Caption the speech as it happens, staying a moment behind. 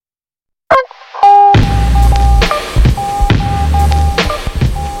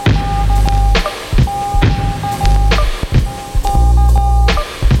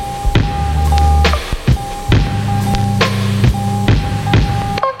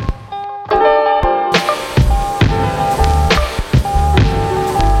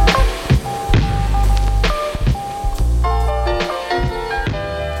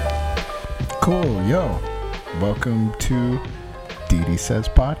welcome to Dee Says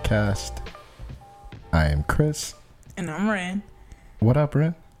Podcast. I am Chris. And I'm Ren. What up,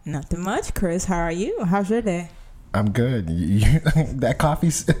 Ren? Nothing much, Chris. How are you? How's your day? I'm good. That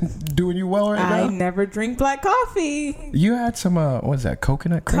coffee's doing you well right now? I never drink black coffee. You had some, what's that,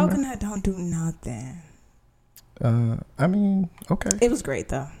 coconut creamer? Coconut don't do nothing. I mean, okay. It was great,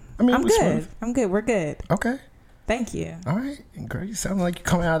 though. I mean, I'm good. I'm good. We're good. Okay. Thank you. All right. Girl, you sound like you're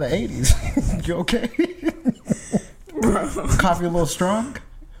coming out of the 80s. You okay? Bro. Coffee a little strong?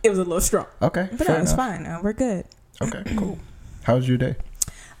 It was a little strong. Okay. But no, it's fine. We're good. Okay, cool. How was your day?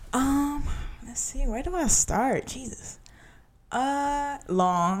 Let's see. Where do I start? Jesus.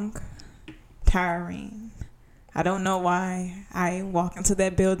 Long, tiring. I don't know why I walk into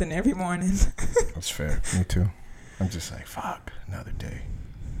that building every morning. That's fair. Me too. I'm just like, fuck, another day.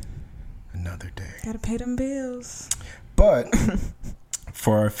 Another day. Gotta pay them bills. But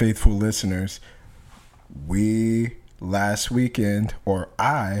for our faithful listeners, we last weekend,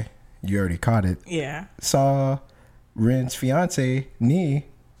 you already caught it. Yeah. Saw Ren's fiance, Nee,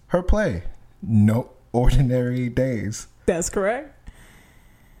 her play. No Ordinary Days. That's correct.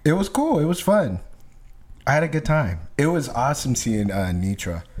 It was cool. It was fun. I had a good time. It was awesome seeing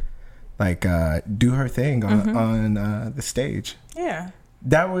Nitra do her thing on the stage. Yeah.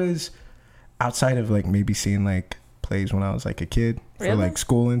 That was outside of maybe seeing plays when I was a kid Really? for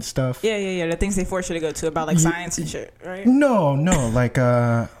school and stuff. Yeah. The things they force you to go to about science and shit, right? No.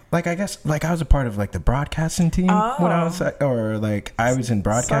 I guess I was a part of the broadcasting team when I was I was in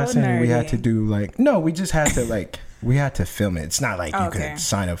broadcasting and we had to do we just had to we had to film it. It's not you could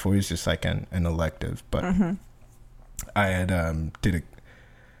sign up for it. It's just an elective. But I had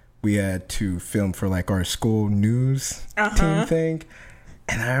we had to film for our school news team thing.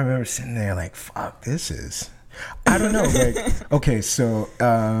 And I remember sitting there fuck, this is... I don't know. Okay, so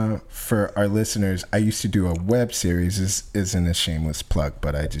for our listeners, I used to do a web series. This isn't a shameless plug,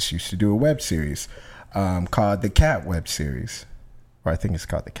 but I just used to do a web series called the Cat web series. Or I think it's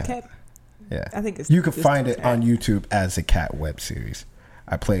called the Cat. Yeah. I think you can find it on YouTube as the Cat web series.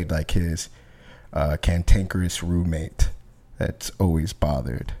 I played his cantankerous roommate that's always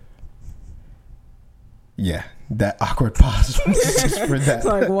bothered. Yeah, that awkward pause was just for that.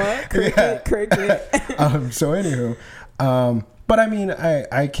 It's what? Cricket. So anywho, but I mean,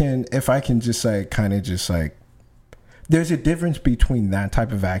 I can, if I can just there's a difference between that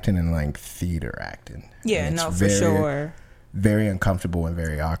type of acting and theater acting. Yeah, no, for sure. Very uncomfortable and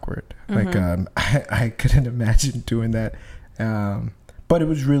very awkward. I couldn't imagine doing that. But it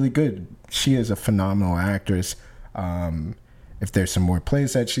was really good. She is a phenomenal actress. If there's some more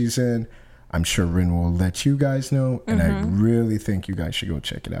plays that she's in, I'm sure Rin will let you guys know, and I really think you guys should go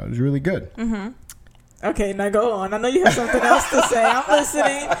check it out. It was really good. Okay, now go on. I know you have something else to say. I'm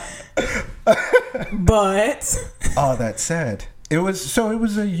listening. But all that said, it was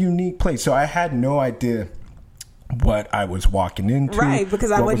a unique place. So I had no idea what I was walking into. Right,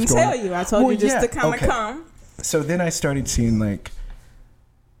 because I wouldn't tell you. I told you just to kind of come. So then I started seeing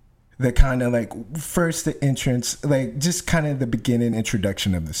the kind of first the entrance, just kind of the beginning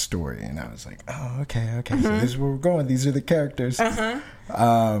introduction of the story, and I was like, oh, okay, so this is where we're going. These are the characters.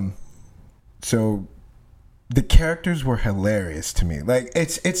 So the characters were hilarious to me. I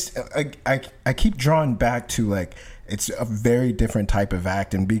keep drawing back to it's a very different type of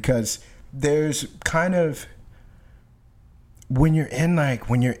acting, because there's kind of when you're in a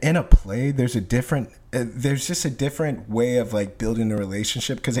play, there's just a different way of building a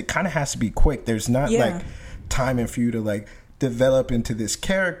relationship, because it kind of has to be quick. There's not time for you to develop into this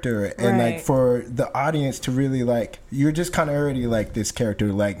character, and for the audience to really you're just kind of already this character.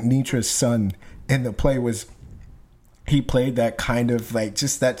 Nitra's son in the play he played that kind of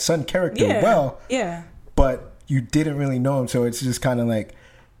just that son character well. Yeah. But you didn't really know him, so it's just kind of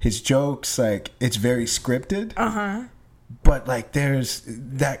his jokes, it's very scripted. But there's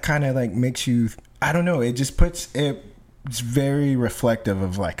that kind of makes you, I don't know, it just it's very reflective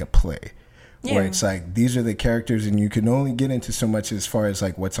of a play. Yeah. Where it's these are the characters, and you can only get into so much as far as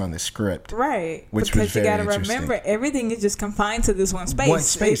what's on the script. Right. Which because was very you got to remember, everything is just confined to this one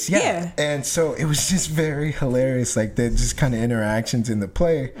space. Yeah. And so it was just very hilarious, the just kind of interactions in the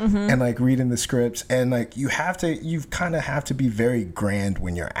play, and reading the scripts, and you kind of have to be very grand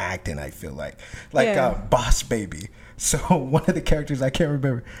when you're acting. I feel Boss Baby. So one of the characters I can't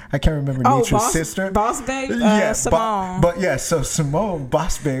remember Nitra's sister. Boss Babe, Simone. So Simone,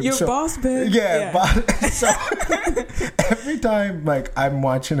 Boss Babe. Your Boss Babe. Yeah. So every time I'm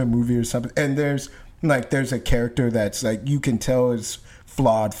watching a movie or something, and there's a character that's you can tell is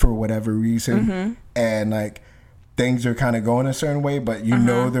flawed for whatever reason, and things are kind of going a certain way, but you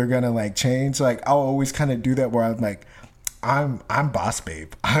know they're gonna like change. Like I'll always kind of do that where I'm like, I'm boss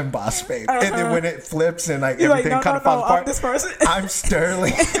babe. I'm boss babe. And then when it flips and like you're everything kind of falls apart, this person. I'm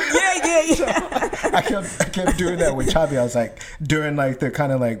Sterling. yeah. So I kept doing that with Chavi. I was like, during like the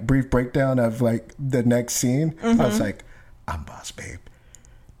kind of like brief breakdown of like the next scene, I was like, I'm boss babe.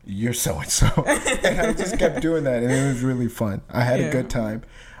 You're so and so. And I just kept doing that, and it was really fun. I had a good time.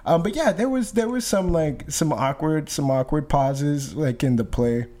 But yeah, there was some awkward pauses like in the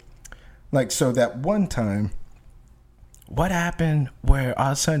play. Like, so that one time, what happened where all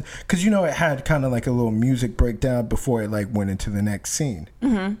of a sudden, because it had kind of like a little music breakdown before it like went into the next scene.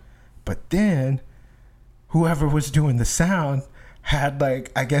 But then whoever was doing the sound had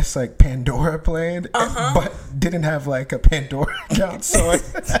like, I guess like Pandora playing, but didn't have like a Pandora account, so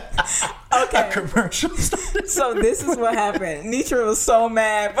a commercial started. So this is what happened. Nitra was so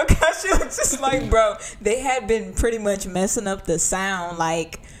mad because she was just like, bro, they had been pretty much messing up the sound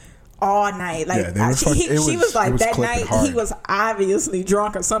like all night. Like she was like, that night hard. He was obviously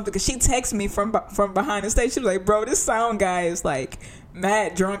drunk or something, because she texted me from behind the stage. She was like, bro, this sound guy is like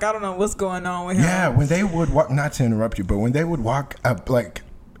mad drunk. I don't know what's going on with him. Yeah, when they would walk, not to interrupt you, but when they would walk up like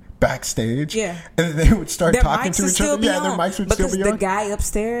backstage, and they would start talking to each other. Yeah, their mics would still be on. Because the guy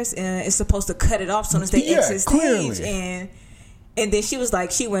upstairs is supposed to cut it off as soon as they exit stage. And then she was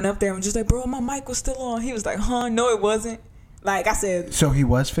like, she went up there and was just like, bro, my mic was still on. He was like, no, it wasn't. Like I said. So he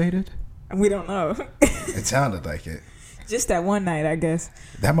was faded? We don't know. It sounded like it. Just that one night, I guess.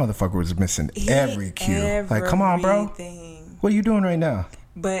 That motherfucker was missing every cue. Like, come on, bro. What are you doing right now?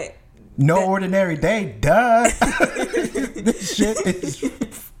 But no ordinary day, duh. This shit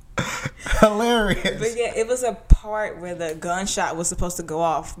is hilarious. But yeah, it was a part where the gunshot was supposed to go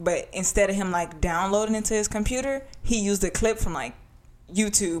off, but instead of him like downloading into his computer, he used a clip from like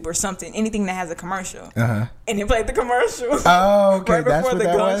YouTube or something, anything that has a commercial, and he played the commercial. Oh, okay, right before the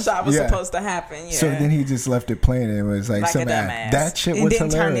gunshot was supposed to happen. Yeah. So then he just left it playing, and it was like some that shit was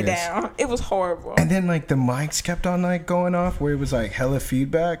hilarious. Turn it down. It was horrible. And then like the mics kept on like going off, where it was like hella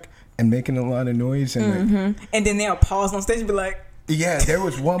feedback and making a lot of noise, and like, and then they'll pause on stage and be like, yeah, there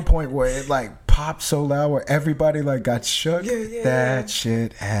was one point where it like popped so loud where everybody like got shook. That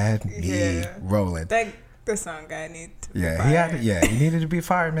shit had me rolling. The song guy needed to be fired. He needed to be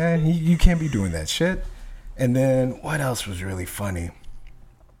fired, man. You can't be doing that shit. And then what else was really funny?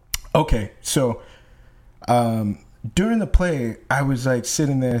 Okay, so during the play, I was like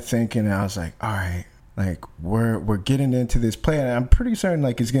sitting there thinking, and I was like, all right, like we're getting into this play, and I'm pretty certain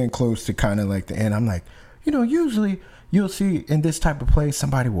like it's getting close to kind of like the end. I'm like, usually you'll see in this type of play,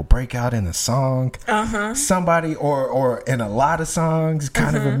 somebody will break out in a song, somebody or in a lot of songs,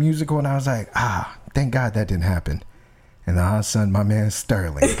 kind of a musical, and I was like, thank God that didn't happen. And then all of a sudden, my man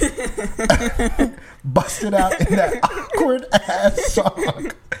Sterling busted out in that awkward ass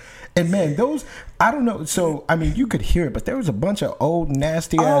song. And man, those, I don't know. So, I mean, you could hear it, but there was a bunch of old,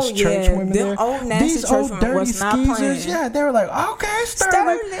 nasty ass church women there. These old, dirty skeezers. Yeah, they were like, okay,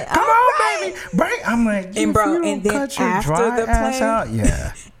 Sterling, come on, baby. Break. I'm like, and bro, and then cut your dry the ass play, out.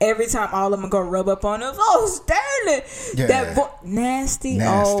 Yeah. Every time all of them go rub up on us, Sterling. Yeah. That nasty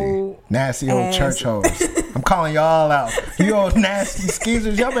old church hoes. I'm calling y'all out. You old nasty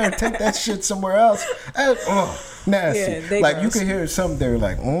skeezers. Y'all better take that shit somewhere else. Nasty. Like gross. You could hear something. They were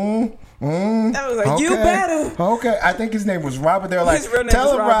like, I was like, okay, you better. Okay. I think his name was Robert. They were like,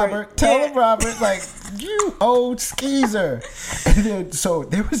 tell him Robert. Tell him Robert. Like, you old skeezer. And then, so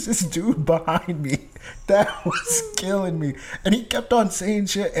there was this dude behind me that was killing me. And he kept on saying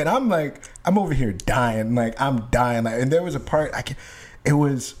shit. And I'm like, I'm over here dying. Like, I'm dying. Like, and there was a part, it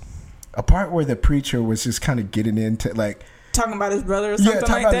was a part where the preacher was just kind of getting into, like, talking about his brother or something like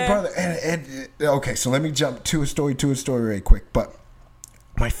that? Yeah, talking about his brother. And okay, so let me jump to a story really quick. But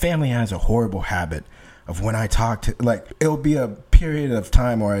my family has a horrible habit of when I talk to, like, it'll be a period of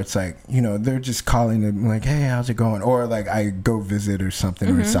time where it's like, they're just calling them like, hey, how's it going? Or like I go visit or something,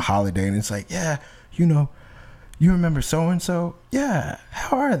 or it's a holiday, and it's like, yeah, you remember so-and-so? Yeah.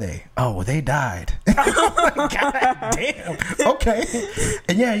 How are they? Oh, well, they died. God damn. Okay.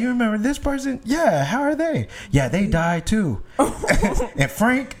 And yeah, you remember this person? Yeah. How are they? Yeah, they died too. And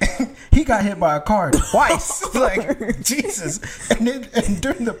Frank, he got hit by a car twice. Like, Jesus. And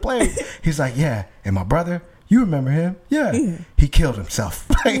during the play, he's like, yeah. And my brother, you remember him? Yeah. He killed himself.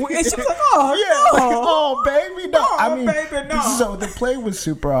 Like, and she was like, oh, like, baby, no. Baby, no. So the play was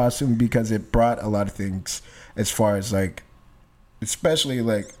super awesome because it brought a lot of things as far as like, especially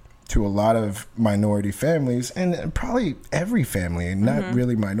like to a lot of minority families, and probably every family, and not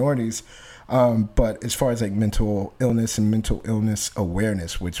really minorities. But as far as like mental illness and mental illness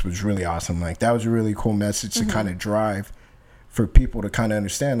awareness, which was really awesome. Like that was a really cool message to kind of drive for people to kind of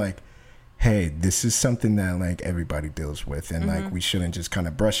understand, like, hey, this is something that like everybody deals with, and like we shouldn't just kind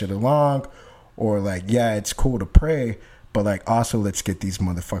of brush it along, or like, yeah, it's cool to pray, but like also let's get these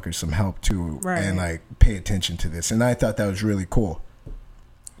motherfuckers some help too, and like pay attention to this. And I thought that was really cool.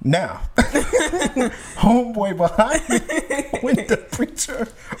 Now, homeboy behind me, when the preacher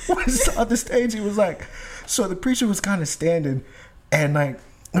was on the stage, he was like, so the preacher was kind of standing, and like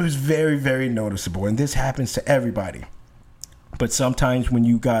it was very, very noticeable. And this happens to everybody. But sometimes when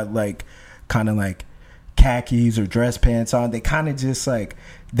you got like kind of like khakis or dress pants on, they kind of just like,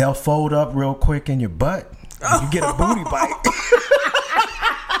 they'll fold up real quick in your butt. And you get a booty bite.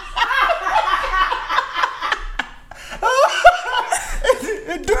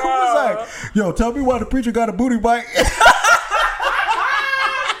 And dude was like, yo, tell me why the preacher got a booty bite.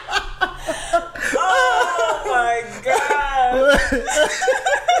 Oh my God.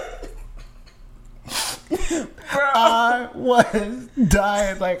 I was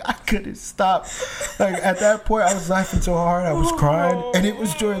dying. Like, I couldn't stop. Like, at that point, I was laughing so hard, I was crying. And it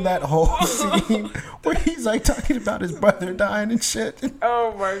was during that whole scene where he's, like, talking about his brother dying and shit.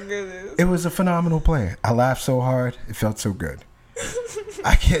 Oh, my goodness. It was a phenomenal play. I laughed so hard. It felt so good.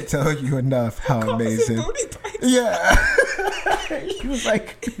 I can't tell you enough how amazing. Yeah. He was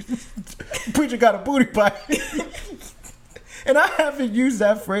like, preacher got a booty bite. And I haven't used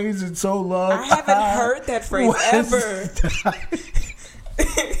that phrase in so long. I haven't heard that phrase ever.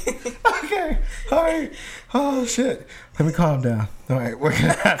 Okay. All right. Oh, shit. Let me calm down. All right. We're going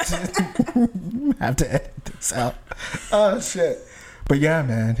to have to edit this out. Oh, shit. But yeah,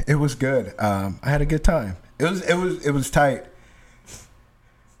 man, it was good. I had a good time. It was tight.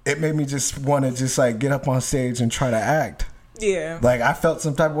 It made me just want to just like get up on stage and try to act. Yeah. Like I felt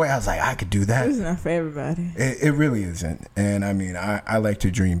some type of way. I was like, I could do that. It's not for everybody. It really isn't. And I mean, I like to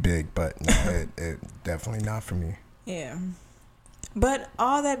dream big, but no, it definitely not for me. Yeah. But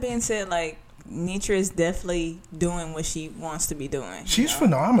all that being said, like Nitra is definitely doing what she wants to be doing. She's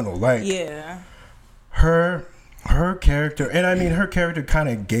phenomenal. Like, yeah. Her character, and I mean her character kind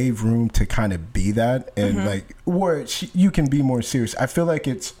of gave room to kind of be that, and like where you can be more serious. I feel like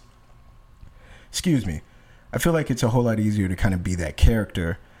it's a whole lot easier to kind of be that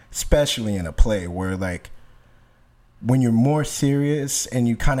character, especially in a play where like when you're more serious and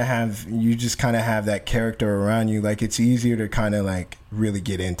you just kind of have that character around you, like it's easier to kind of like really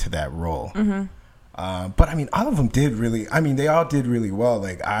get into that role. But I mean, all of them did really. I mean, they all did really well.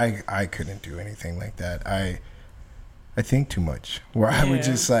 Like I couldn't do anything like that. I think too much, where I would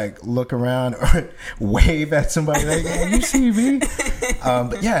just like look around or wave at somebody like, hey, you see me?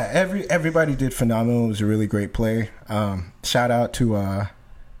 But yeah, everybody did phenomenal. It was a really great play. Shout out to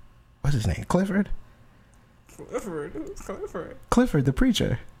what's his name? Clifford, the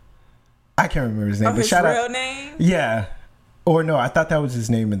preacher. I can't remember his name. But his shout real name? Yeah. Or no, I thought that was his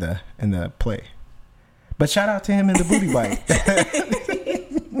name in the play. But shout out to him in the booty bite.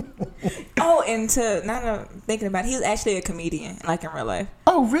 Oh, and now thinking about it, he's actually a comedian, like in real life.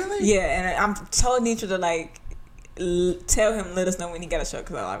 Oh, really? Yeah, and I'm telling Nitra to like tell him, let us know when he got a show,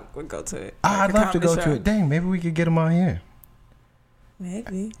 because I would go to it. Like I'd love to go to it. Dang, maybe we could get him on here.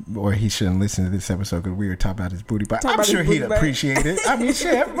 Maybe. Or he shouldn't listen to this episode because we were talking about his booty bite. I'm sure he'd appreciate it. I mean,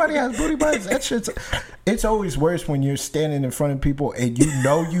 shit, everybody has booty bites. That shit's... It's always worse when you're standing in front of people and you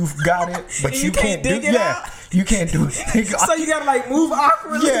know you've got it, but you can't do it. Yeah, you can't do it. So you gotta like move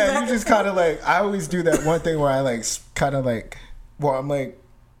awkwardly. Yeah, you just kind of like... I always do that one thing where I like kind of like... Well, I'm like...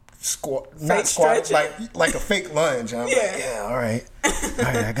 Not squat, like a fake lunge. I'm like, yeah, all right,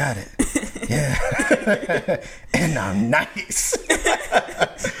 I got it. Yeah, and I'm nice.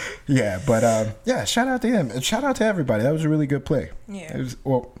 Yeah, but yeah, shout out to him and shout out to everybody. That was a really good play. Yeah,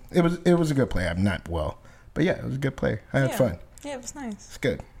 it was a good play. I'm not but yeah, it was a good play. I had fun. Yeah, it was nice. It's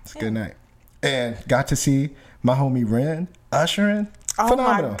good. It's a good night, and got to see my homie Ren ushering. Oh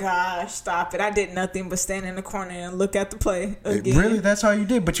phenomenal. My gosh, stop it. I did nothing but stand in the corner and look at the play again. Really? That's all you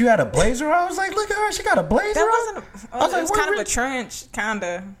did? But you had a blazer on? I was like, look at her. She got a blazer on? It was kind of a trench, kind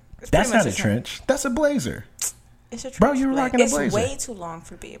of. That's not a trench. That's a blazer. It's a trench. Bro, you were rocking a blazer. It's way too long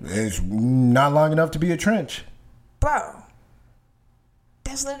for being a blazer. It's not long enough to be a trench. Bro,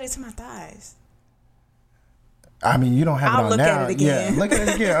 that's literally to my thighs. I mean, you don't have it on now. I'll look at it again. Yeah, look at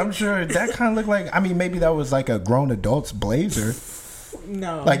it again. I'm sure that kind of looked like, I mean, maybe that was like a grown adult's blazer.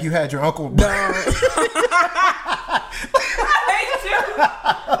 No. Like you had your uncle. No.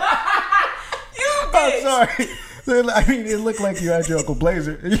 I'm sorry. I mean, it looked like you had your Uncle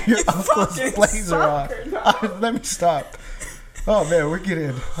Blazer. Your uncle's blazer on. Let me stop. Oh man, we're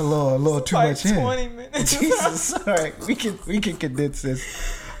getting a little too much in. 20 minutes. Jesus, all right, we can condense this.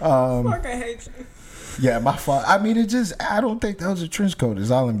 Fuck, I hate you. Yeah, my fault. I mean, I don't think that was a trench coat.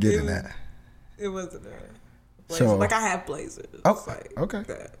 Is all I'm getting at. It wasn't a blazer. So, like I have blazers. Oh, okay.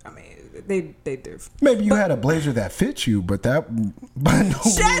 I mean, they different. Maybe you had a blazer that fits you, but no.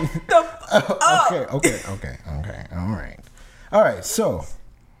 Shut the up. Okay. All right. So,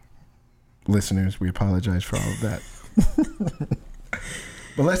 listeners, we apologize for all of that.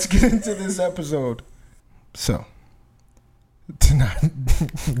 But let's get into this episode. So, to not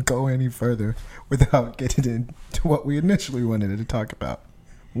go any further without getting into what we initially wanted to talk about,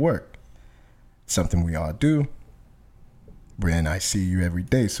 work. Something we all do. Ren, I see you every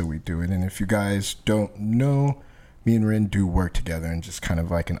day, so we do it. And if you guys don't know, me and Ren do work together in just kind of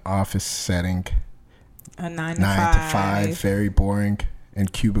like an office setting. A 9 to 5. Very boring, in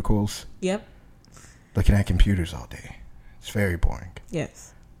cubicles. Yep. Looking at computers all day. It's very boring.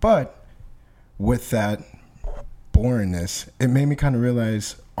 Yes. But with that boringness, it made me kind of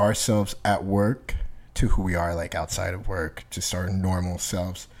realize ourselves at work to who we are like outside of work, just our normal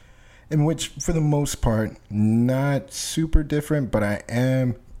selves. In which, for the most part, not super different, but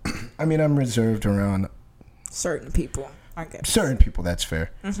I'm reserved around certain people, I guess. Certain people, that's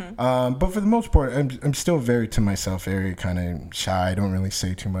fair. Mm-hmm. But for the most part, I'm still very to myself, very kind of shy. I don't really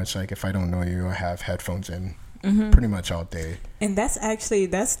say too much. Like, if I don't know you, I have headphones in pretty much all day. And that's actually,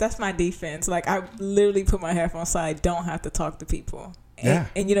 that's my defense. Like, I literally put my headphones so I don't have to talk to people.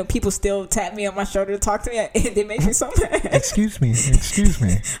 And you know, people still tap me on my shoulder to talk to me, and they make me so mad. Excuse me.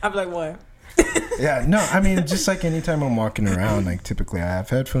 I'm like, what? Yeah, no, I mean, just like anytime I'm walking around, like typically I have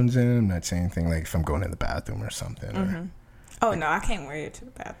headphones in. I'm not saying anything like if I'm going to the bathroom or something. Mm-hmm. No, I can't wear it to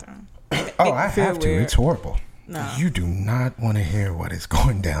the bathroom. I have to. Weird. It's horrible. No. You do not want to hear what is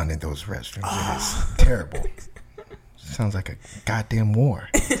going down in those restrooms. It is terrible. Sounds like a goddamn war.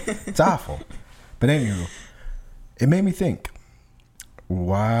 It's awful. But anyway, it made me think.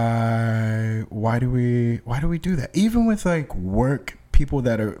 Why do we do that? Even with like work people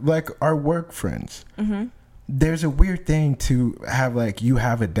that are like our work friends, there's a weird thing to have like you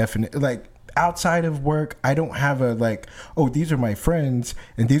have a definite like outside of work. I don't have a like, oh, these are my friends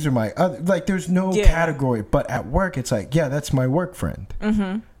and these are my other, like there's no category. But at work, it's like, yeah, that's my work friend.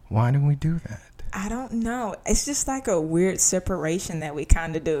 Why do we do that? I don't know. It's just like a weird separation that we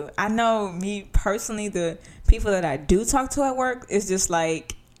kind of do. I know me personally, the people that I do talk to at work is just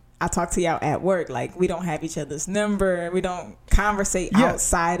like, I talk to y'all at work. Like, we don't have each other's number. We don't conversate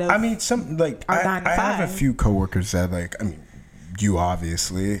outside of. I mean, some like I have a few coworkers that like, I mean, you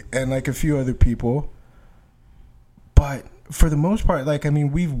obviously, and like a few other people. But for the most part, like, I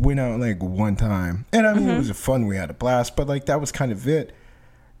mean, we went out like one time, and I mean, it was fun. We had a blast, but like that was kind of it,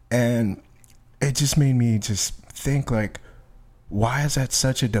 and it just made me just think like, why is that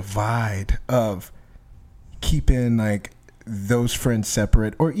such a divide of keeping like those friends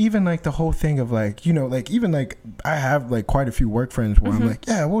separate, or even like the whole thing of like, you know, like even like I have like quite a few work friends where I'm like,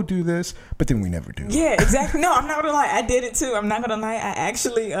 yeah, we'll do this, but then we never do. Yeah, exactly. No, I'm not gonna lie, I did it too. I'm not gonna lie, I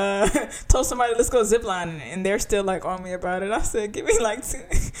actually told somebody let's go ziplining, and they're still like on me about it. I said, give me like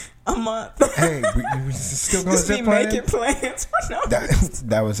a month. Hey, we still going ziplining? Just be making plans for no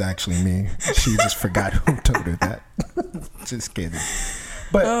that was actually me. She just forgot who told her that. Just kidding.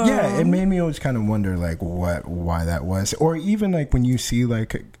 But yeah, it made me always kind of wonder like why that was, or even like when you see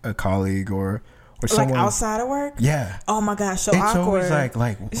like a colleague or someone like outside of work. Yeah. Oh my gosh, so it's awkward. It's always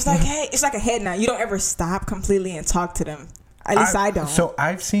like it's like, hey, it's like a head nod. You don't ever stop completely and talk to them. At least I don't. So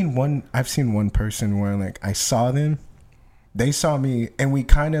I've seen one person where like I saw them, they saw me, and we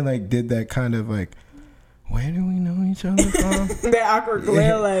kind of like did that kind of like, where do we know each other from? That awkward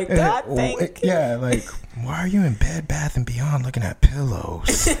glare, like, God, thank you. Yeah, like, why are you in Bed Bath & Beyond looking at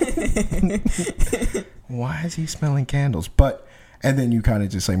pillows? Why is he smelling candles? But, and then you kind of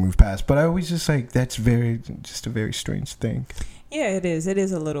just like move past. But I always just like, that's just a very strange thing. Yeah, it is. It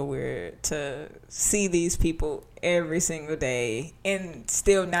is a little weird to see these people every single day and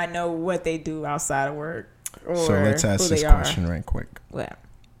still not know what they do outside of work. Or so let's ask this question right quick. What?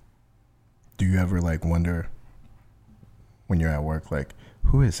 Do you ever like wonder when you're at work, like,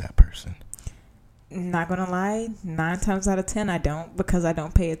 who is that person? Not gonna lie, 9 times out of 10 I don't, because I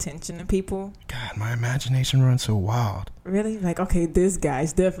don't pay attention to people. God, my imagination runs so wild. Really? Like, okay, this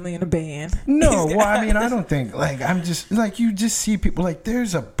guy's definitely in a band. No, well, I mean, I don't think, like, I'm just, like, you just see people, like,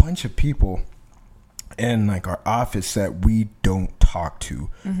 there's a bunch of people in, like, our office that we don't talk to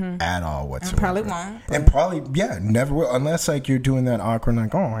at all whatsoever. And probably won't. And probably, never will. Unless, like, you're doing that awkward,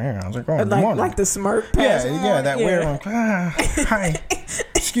 like, oh, yeah. I was like, oh, like the smirk pass. That weird, like, hi,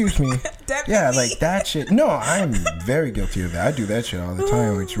 excuse me. Yeah, like that shit. No, I'm very guilty of that. I do that shit all the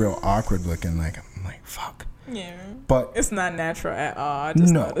time. It's real awkward looking. Like, I'm like, fuck. Yeah. But it's not natural at all. I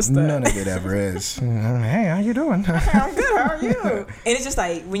just noticed that. None of it ever is. Hey, how you doing? I'm good. How are you? And it's just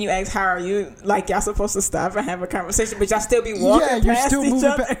like when you ask how are you, like y'all supposed to stop and have a conversation, but y'all still be walking past each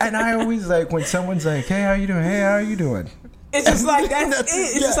other. And I always like when someone's like, hey, how you doing? Hey, how are you doing? It's just like that's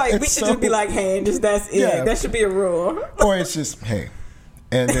it. It's just like we should just be like, hey, and just that's it. Yeah. That should be a rule. Or it's just hey.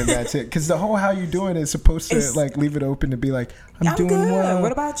 And then that's it. Because the whole how you doing is supposed to like leave it open to be like, I'm doing good. well.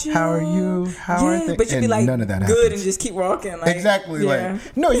 What about you? How are you? How are things? But you be like, none of that good happens. And just keep walking. Like, exactly. Yeah.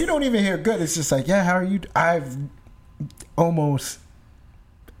 Like, no, you don't even hear good. It's just like, yeah, how are you? I've almost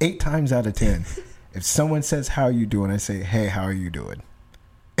 8 times out of 10, if someone says, how are you doing? I say, hey, how are you doing?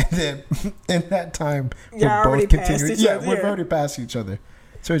 And then in that time, we're both continuing. Yeah, we've already passed each other.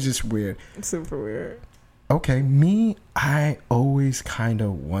 So it's just weird. It's super weird. Okay, I always kind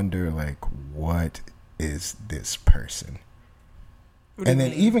of wonder, like, what is this person? And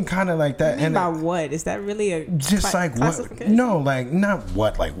then even kind of like that. What do you mean by what? Is that really a just like what? No, like not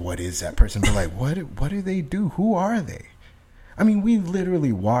what. Like what is that person? But like what do they do? Who are they? I mean, we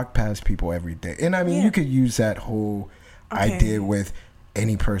literally walk past people every day, and I mean, you could use that whole idea with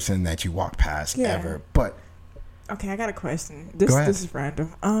any person that you walk past ever, but. Okay, I got a question. This is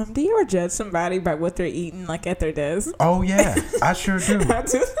random. Do you ever judge somebody by what they're eating, like at their desk? Oh yeah, I sure do.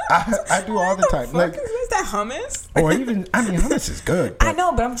 I do all the time. Like, is that hummus? Or even, I mean, hummus is good. I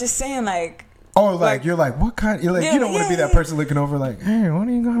know, but I'm just saying, like. Or like you're like, what kind? You're like, you don't want to be that person looking over, like, hey, what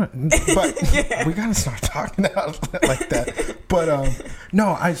are you gonna? But we gotta start talking out like that. But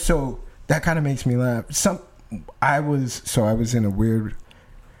no, so that kind of makes me laugh. I was in a weird.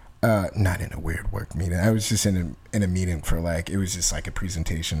 Not in a weird work meeting. I was just in a meeting for like, it was just like a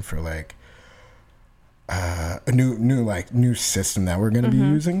presentation for like a new system that we're going to be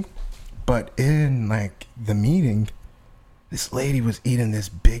using. But in like the meeting, this lady was eating this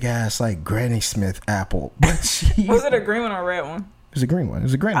big ass like Granny Smith apple. But was it a green one or a red one? It was a green one. It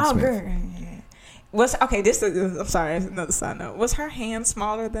was a Granny Smith. Green. I'm sorry, another side note. Was her hand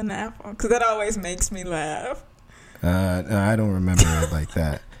smaller than the apple? Because that always makes me laugh. I don't remember it like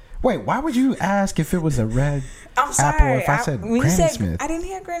that. Wait, why would you ask if it was a red apple if I said Granny Smith? I didn't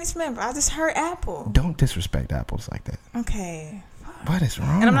hear Granny Smith. I just heard apple. Don't disrespect apples like that. Okay. What is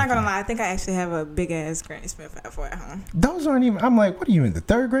wrong? And I'm not going to lie. I think I actually have a big-ass Granny Smith apple at home. Those aren't even... I'm like, what are you, in the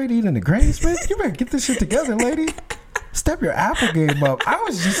 3rd grade eating a Granny Smith? You better get this shit together, lady. Step your apple game up. I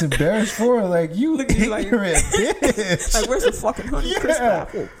was just embarrassed for her. Like, you ignorant bitch. Like, where's the fucking Honey Crisp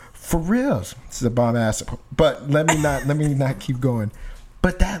apple? For real. This is a bomb ass. But let me not keep going.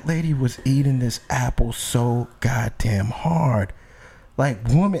 But that lady was eating this apple so goddamn hard. Like,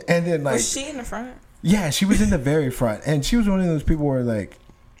 woman. And then, like. Was she in the front? Yeah, she was in the very front. And she was one of those people where, like,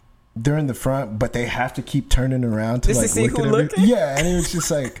 they're in the front, but they have to keep turning around to, just like, to see who looking? Yeah, and it was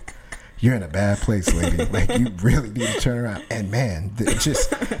just like, you're in a bad place, lady. Like, you really need to turn around. And, man, just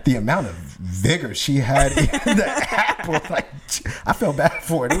the amount of vigor she had in the apple. Like, I felt bad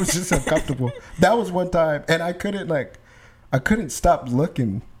for it. It was just uncomfortable. That was one time. And I couldn't stop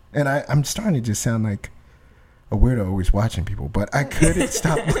looking, and I'm starting to just sound like a weirdo always watching people, but I couldn't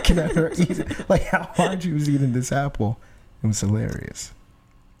stop looking at her eating, like how hard she was eating this apple. It was hilarious.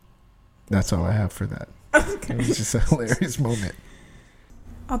 That's all I have for that. Okay. It was just a hilarious moment.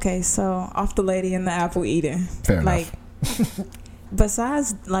 Okay, so off the lady and the apple eating. Fair enough.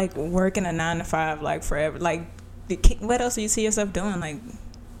 Besides like working a 9 to 5 like forever, like what else do you see yourself doing? Like,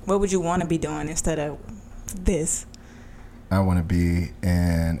 what would you want to be doing instead of this? I want to be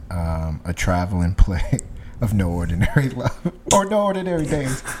in a traveling play of No Ordinary Love or No Ordinary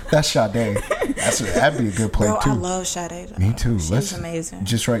Days. That's Sade. That'd be a good play too. I love Sade. Me too. She's amazing.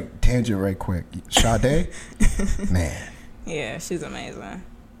 Just tangent right quick. Sade, man. Yeah, she's amazing.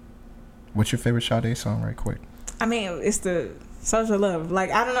 What's your favorite Sade song, right quick? I mean, it's the Social Love.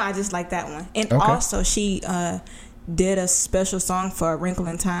 Like, I don't know. I just like that one. And also, she did a special song for A Wrinkle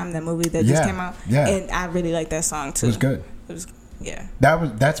in Time, that movie that just came out. Yeah. And I really like that song too. It was good. Yeah.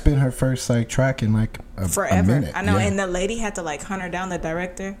 That's been her first like track in like forever. A minute. I know, and the lady had to like hunt her down, the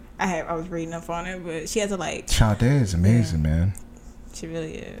director. I was reading up on it, but she had to like. Sade is amazing, man. She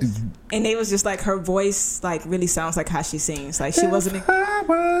really is. And it was just like her voice like really sounds like how she sings. Like she wasn't. If I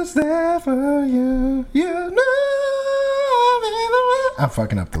was there for you, you know. I'm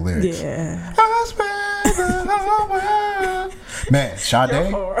fucking up the lyrics. Yeah. I spread the whole world. Man,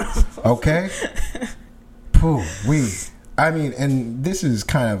 Sade. Okay. Pooh, I mean, and this is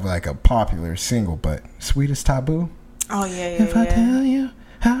kind of like a popular single, but Sweetest Taboo. Oh, yeah. If I tell you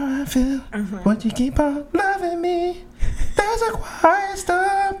how I feel, would you keep on loving me? There's a quiet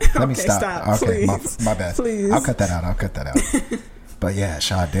storm. Let me stop. Okay, my bad. Please. I'll cut that out. But yeah,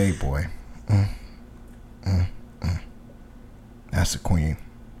 Sade, boy. That's the queen.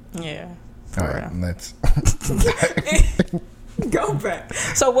 Yeah. All right, let's go back.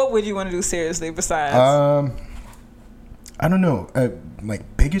 So what would you want to do seriously besides? I don't know.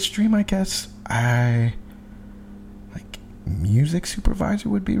 Like biggest dream, I guess. Music supervisor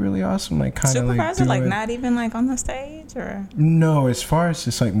would be really awesome. Like kind of supervisor, like not even like on the stage, or no. As far as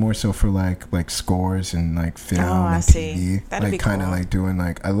just like more so for like scores and like film and TV. That'd like be kind of cool. like doing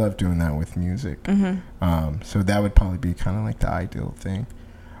like I love doing that with music. So that would probably be kind of like the ideal thing.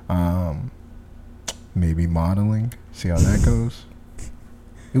 Maybe modeling. See how that goes.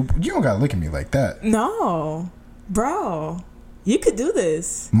 You don't gotta look at me like that. No, bro, you could do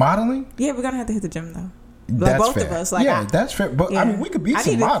this. Modeling? Yeah, we're gonna have to hit the gym though. Like both fair. of us. Like that's fair. But I mean, we could be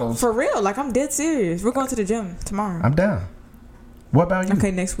some models. For real. Like, I'm dead serious. We're going to the gym tomorrow. I'm down. What about you?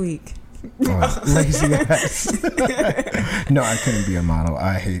 Okay, next week. Lazy ass. No, I couldn't be a model.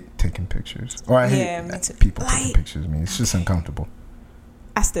 I hate taking pictures. Or I hate people taking pictures of me. It's just uncomfortable.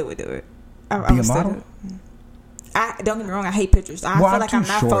 I still would do it. Be a model? Don't get me wrong, I hate pictures. I feel like I'm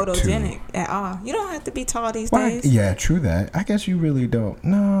not photogenic at all. You don't have to be tall these days. Yeah, true that. I guess you really don't.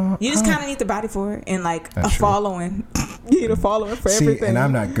 No. You just kind of need the body for it and like a following. You need a following for everything. And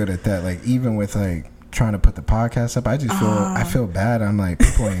I'm not good at that. Like even with like trying to put the podcast up, I just feel bad. I'm like,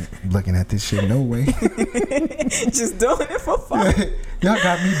 people ain't looking at this shit. No way. Just doing it for fun. Y'all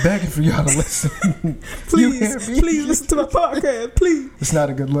got me begging for y'all to listen. Please listen to my podcast, please. It's not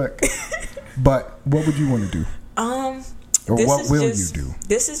a good look. But what would you want to do? Or what will you do?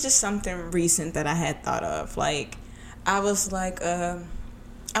 This is just something recent that I had thought of. Like, I was like, I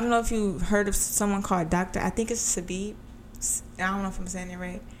don't know if you heard of someone called Dr. I think it's Sabib. I don't know if I'm saying it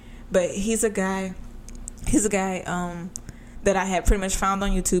right, but he's a guy that I had pretty much found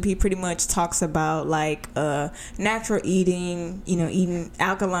on YouTube. He pretty much talks about like natural eating, eating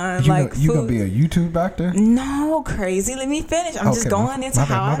alkaline food. You gonna be a YouTube doctor? No, crazy. Let me finish. I'm just going into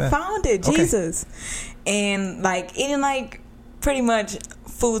how I found it. Okay. Jesus. And like eating like pretty much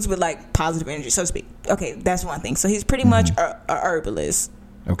foods with like positive energy, so to speak. Okay, that's one thing. So he's pretty much a herbalist.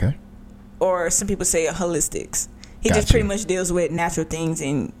 Okay. Or some people say a holistics. He just pretty much deals with natural things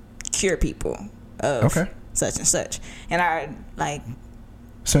and cure people of such and such. And I like.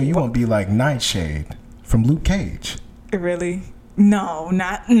 So you won't be like Nightshade from Luke Cage? Really? No,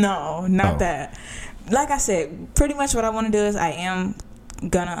 not that. Like I said, pretty much what I want to do is I am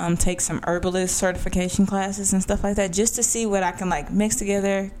gonna take some herbalist certification classes and stuff like that, just to see what I can like mix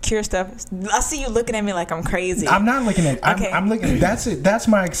together, cure stuff. I see you looking at me like I'm crazy. I'm not looking at I'm looking. That's it. That's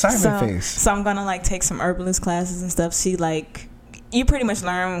my excitement face. So I'm gonna like take some herbalist classes and stuff. See, like, you pretty much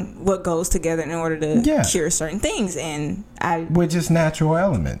learn what goes together in order to cure certain things, and with just natural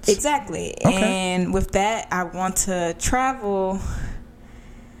elements. Exactly. Okay. And with that, I want to travel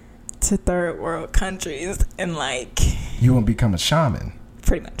to third world countries and like. You want to become a shaman?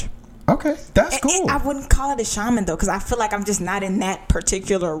 Pretty much. Okay, that's cool. I wouldn't call it a shaman though, because I feel like I'm just not in that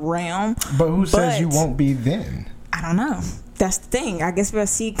particular realm. But who says you won't be then? I don't know. That's the thing. I guess we'll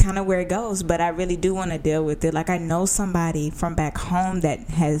see kind of where it goes. But I really do want to deal with it. Like, I know somebody from back home that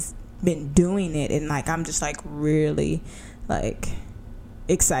has been doing it, and like I'm just like really like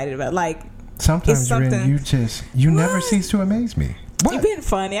excited about. Like, sometimes you never cease to amaze me. What? You're being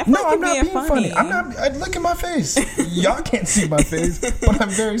funny. I'm not being funny. I'm not. Look at my face. Y'all can't see my face, but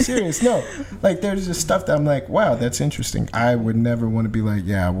I'm very serious. No, like there's just stuff that I'm like, wow, that's interesting. I would never want to be like,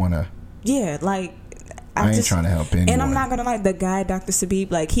 yeah, I want to. Yeah, like I ain't trying to help anyone. And I'm not gonna like the guy, Dr.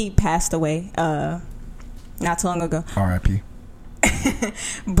 Sabib. Like, he passed away not too long ago. R.I.P.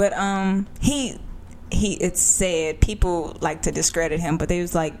 But he it's said people like to discredit him, but they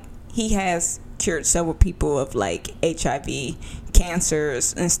was like, he has cured several people of like HIV,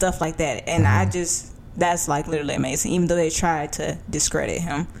 cancers, and stuff like that. And that's like literally amazing, even though they tried to discredit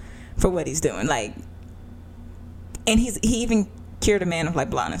him for what he's doing. Like, and he even cured a man of like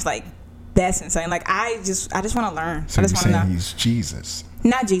blindness. Like, that's insane. Like, I just want to learn. So I just want to know. He's Jesus?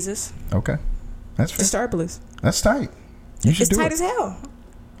 Not Jesus. Okay, that's fair. Just herbalist. That's tight. You should do it. It's tight as hell.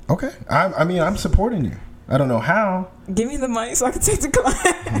 Okay, I mean, I'm supporting you. I don't know how. Give me the money so I can take the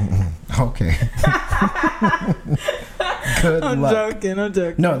class. Okay. Good luck. I'm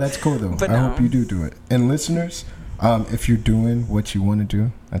joking. No, that's cool though. But I hope you do it. And listeners, if you're doing what you want to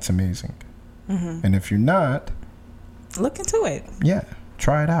do, that's amazing. And if you're not, look into it. Yeah,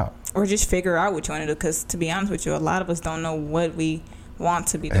 try it out. or just figure out what you want to do. Because to be honest with you, a lot of us don't know what we want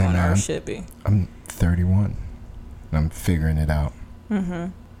to be doing or should be. I'm 31. I'm figuring it out. Mm-hmm.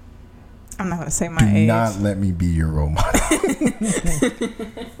 I'm not gonna say my age. Do not let me be your role model.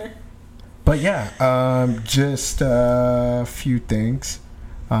 But yeah, just a few things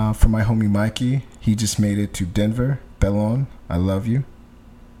for my homie Mikey. He just made it to Denver. Bellon, I love you.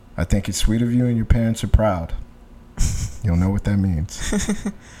 I think it's sweet of you, and your parents are proud. You'll know what that means.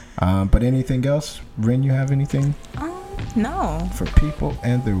 But anything else? Rin, you have anything? No. For people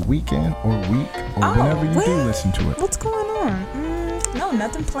and their weekend or week or whenever you do listen to it. What's going on? No,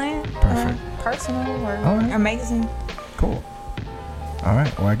 nothing planned. Perfect. Personal or amazing. Cool. All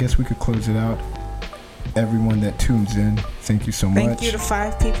right. Well, I guess we could close it out. Everyone that tunes in, thank you so much. Thank you to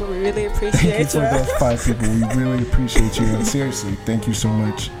 5 people. We really appreciate you. Thank you for those 5 people. We really appreciate you. And seriously, thank you so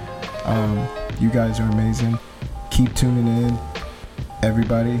much. You guys are amazing. Keep tuning in.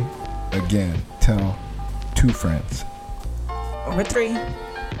 Everybody, again, tell 2 friends. Or 3.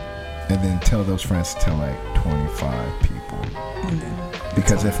 And then tell those friends to tell like 25 people.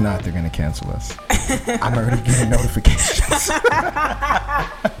 Because if not, they're going to cancel us. I'm already getting notifications.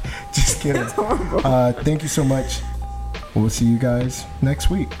 Just kidding. Thank you so much. We'll see you guys next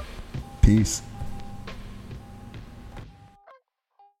week. Peace.